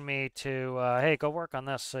pushing me to, hey, go work on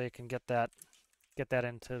this so you can get that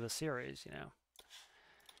into the series, you know.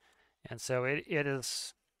 And so it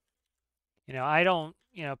is, you know, I don't,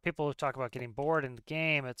 you know, people who talk about getting bored in the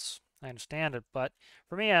game, I understand it, but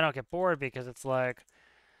for me, I don't get bored because it's like,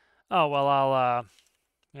 oh, well,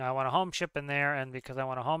 you know, I want a home ship in there, and because I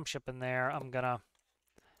want a home ship in there,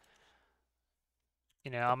 you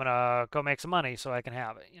know, I'm gonna go make some money so I can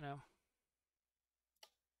have it, you know.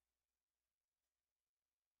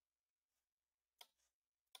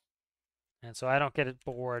 And so I don't get it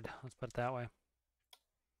bored, let's put it that way.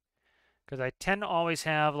 Because I tend to always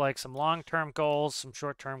have like some long-term goals, some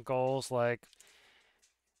short-term goals, like,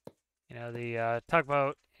 you know, the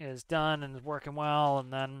tugboat is done and is working well,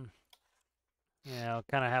 and then, you know,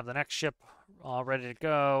 kind of have the next ship all ready to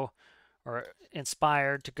go or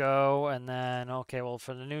inspired to go, and then, okay, well,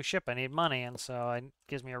 for the new ship I need money, and so it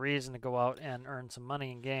gives me a reason to go out and earn some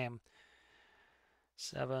money in game.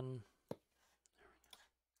 7.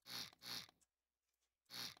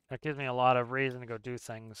 That gives me a lot of reason to go do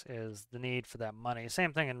things, is the need for that money.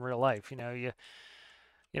 Same thing in real life, you know, you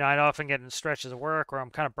know, I'd often get in stretches of work where I'm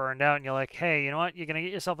kind of burned out, and you're like, hey, you know what? You're gonna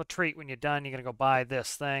get yourself a treat when you're done. You're gonna go buy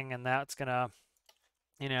this thing, and that's gonna,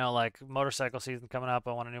 you know, like motorcycle season coming up.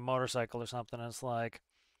 I want a new motorcycle or something. And it's like,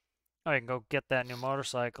 oh, you can go get that new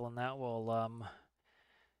motorcycle, and that will,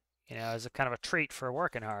 you know, is a kind of a treat for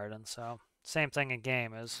working hard. And so, same thing in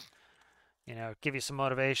game is, you know, give you some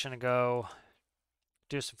motivation to go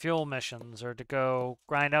do some fuel missions or to go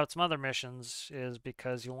grind out some other missions, is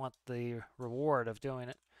because you want the reward of doing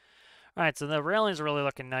it. All right, so the railings are really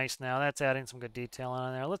looking nice now. That's adding some good detail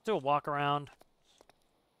on there. Let's do a walk around.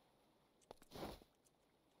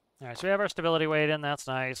 All right, so we have our stability weight in. That's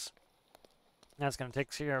nice. That's going to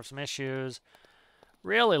take care of some issues.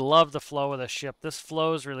 Really love the flow of the ship. This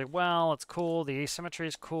flows really well. It's cool. The asymmetry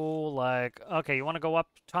is cool. Like, okay, you want to go up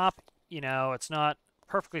top? You know, it's not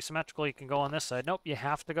perfectly symmetrical. You can go on this side. Nope, you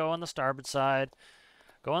have to go on the starboard side.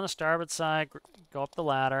 Go on the starboard side. Go up the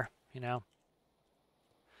ladder, you know.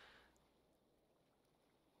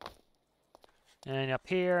 And up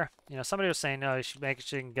here, you know, somebody was saying, no, you should make it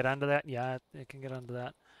so you can get under that. Yeah, it can get under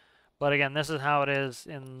that. But again, this is how it is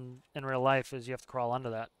in real life, is you have to crawl under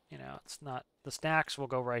that. You know, it's not, the stacks will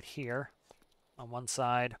go right here on one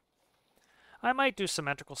side. I might do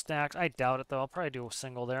symmetrical stacks. I doubt it, though. I'll probably do a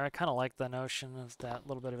single there. I kind of like the notion of that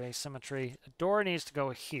little bit of asymmetry. The door needs to go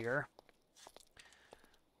here.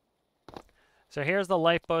 So here's the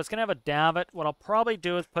lifeboat. It's going to have a davit. What I'll probably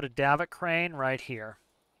do is put a davit crane right here.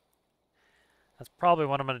 That's probably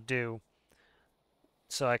what I'm going to do,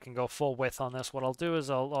 so I can go full width on this. What I'll do is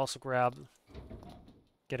I'll also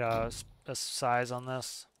get a size on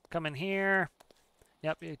this. Come in here.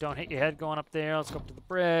 Yep, you don't hit your head going up there. Let's go up to the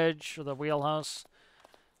bridge or the wheelhouse.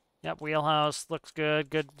 Yep, wheelhouse looks good.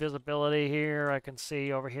 Good visibility here. I can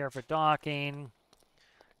see over here for docking.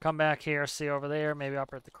 Come back here, see over there, maybe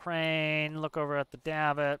up at the crane. Look over at the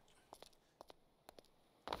davit.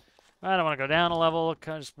 I don't want to go down a level.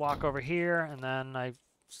 Kind of just walk over here, and then I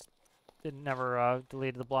never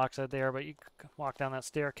deleted the blocks out there, but you can walk down that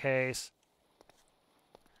staircase.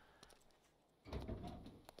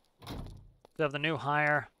 We have the new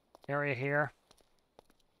hire area here.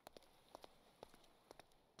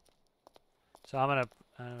 So I'm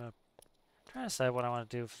gonna try to decide what I want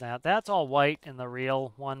to do for that. That's all white in the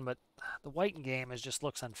real one, but the white in game just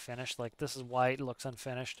looks unfinished. Like, this is white, it looks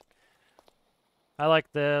unfinished. I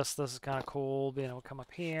like this. This is kind of cool, being able to come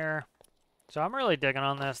up here. So I'm really digging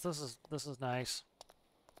on this. This is nice.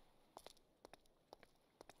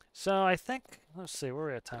 So I think, let's see, where are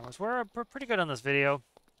we at time? We're pretty good on this video.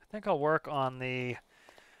 I think I'll work on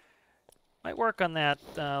might work on that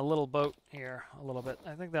little boat here a little bit.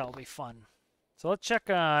 I think that'll be fun. So let's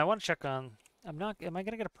check, I want to check on, am I going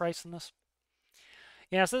to get a price on this?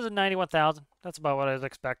 Yeah, so this is 91,000. That's about what I was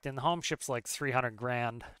expecting. The Homeship's like 300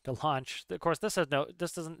 grand to launch. Of course, this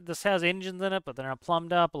has engines in it, but they're not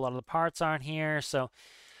plumbed up. A lot of the parts aren't here. So,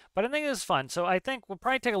 but I think this is fun. So I think we'll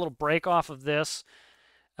probably take a little break off of this.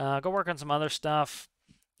 Go work on some other stuff.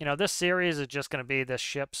 You know, this series is just going to be this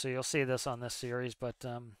ship, so you'll see this on this series. But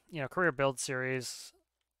you know, career build series.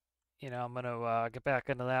 You know, I'm going to get back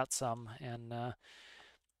into that some and.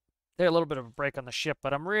 Take a little bit of a break on the ship,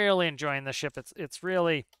 but I'm really enjoying the ship. It's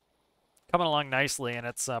really coming along nicely, and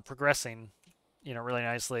it's progressing, you know, really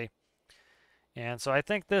nicely. And so I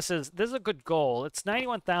think this is a good goal. It's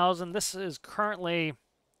 91,000. This is currently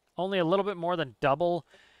only a little bit more than double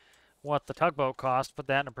what the tugboat cost. Put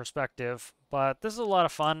that in perspective. But this is a lot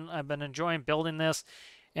of fun. I've been enjoying building this,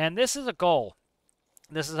 and this is a goal.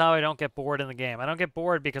 This is how I don't get bored in the game. I don't get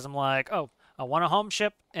bored because I'm like, oh, I want a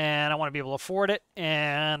Homeship, and I want to be able to afford it,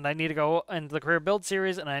 and I need to go into the career build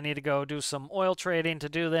series, and I need to go do some oil trading to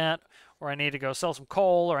do that, or I need to go sell some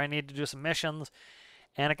coal, or I need to do some missions,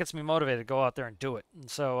 and it gets me motivated to go out there and do it.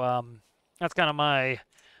 And so that's kind of my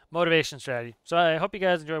motivation strategy. So I hope you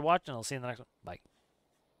guys enjoy watching. I'll see you in the next one. Bye.